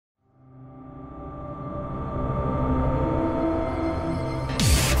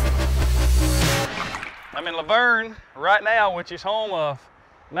I'm in Laverne right now, which is home of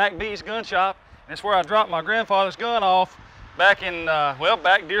Mac B's gun shop. And it's where I dropped my grandfather's gun off back in,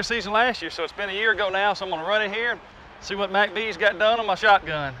 back deer season last year. So it's been a year ago now, so I'm gonna run in here and see what Mac B's got done on my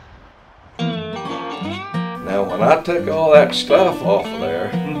shotgun. Now, when I took all that stuff off of there,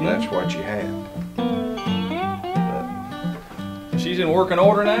 that's what you had. She's in working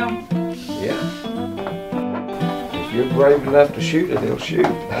order now? Yeah. If you're brave enough to shoot it, he'll shoot.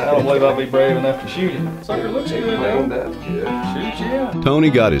 I don't believe I'll be brave enough to shoot it. Sucker looks good, cleaned though. up good. Shoot, yeah. Tony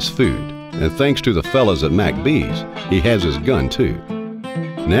got his food, and thanks to the fellas at Mac B's, he has his gun too.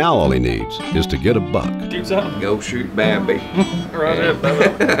 Now all he needs is to get a buck. Shoot something. Go shoot Bambi. Right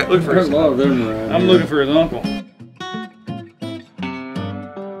there, look for his, I'm looking for his uncle.